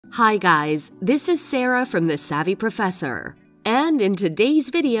Hi guys, this is Sarah from The Savvy Professor, and in today's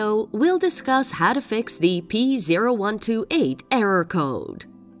video, we'll discuss how to fix the P0128 error code.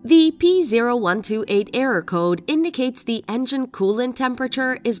 The P0128 error code indicates the engine coolant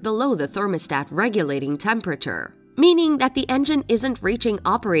temperature is below the thermostat regulating temperature, meaning that the engine isn't reaching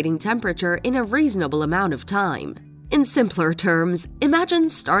operating temperature in a reasonable amount of time. In simpler terms, imagine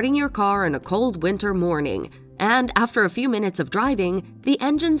starting your car on a cold winter morning, and after a few minutes of driving, the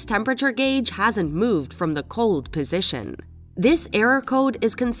engine's temperature gauge hasn't moved from the cold position. This error code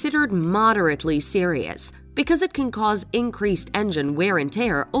is considered moderately serious because it can cause increased engine wear and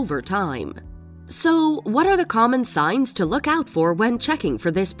tear over time. So, what are the common signs to look out for when checking for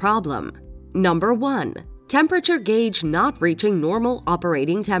this problem? Number 1. Temperature gauge not reaching normal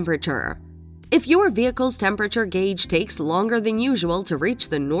operating temperature. If your vehicle's temperature gauge takes longer than usual to reach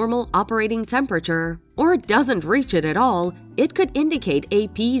the normal operating temperature, or doesn't reach it at all, it could indicate a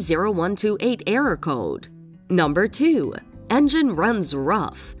P0128 error code. Number 2. Engine runs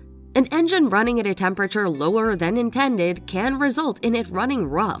rough. An engine running at a temperature lower than intended can result in it running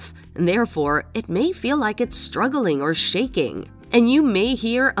rough, and therefore it may feel like it's struggling or shaking, and you may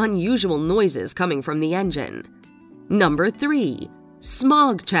hear unusual noises coming from the engine. Number 3.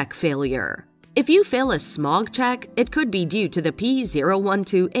 Smog check failure. If you fail a smog check, it could be due to the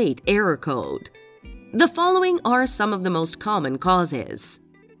P0128 error code. The following are some of the most common causes: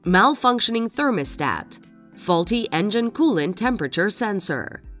 malfunctioning thermostat, faulty engine coolant temperature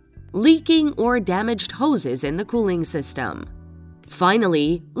sensor, leaking or damaged hoses in the cooling system.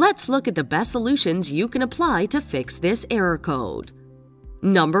 Finally, let's look at the best solutions you can apply to fix this error code.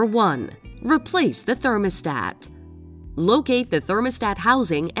 Number 1. Replace the thermostat. Locate the thermostat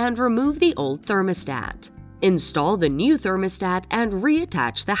housing and remove the old thermostat. Install the new thermostat and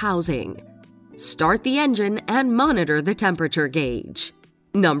reattach the housing. Start the engine and monitor the temperature gauge.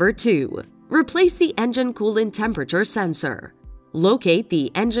 Number 2. Replace the engine coolant temperature sensor. Locate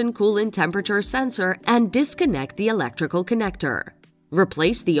the engine coolant temperature sensor and disconnect the electrical connector.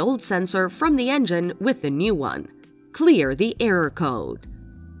 Replace the old sensor from the engine with the new one. Clear the error code.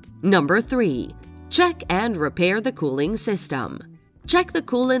 Number 3. Check and repair the cooling system. Check the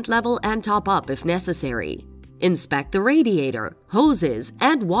coolant level and top up if necessary. Inspect the radiator, hoses,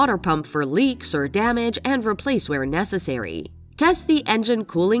 and water pump for leaks or damage and replace where necessary. Test the engine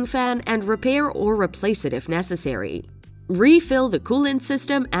cooling fan and repair or replace it if necessary. Refill the coolant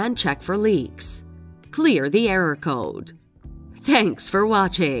system and check for leaks. Clear the error code. Thanks for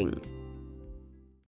watching.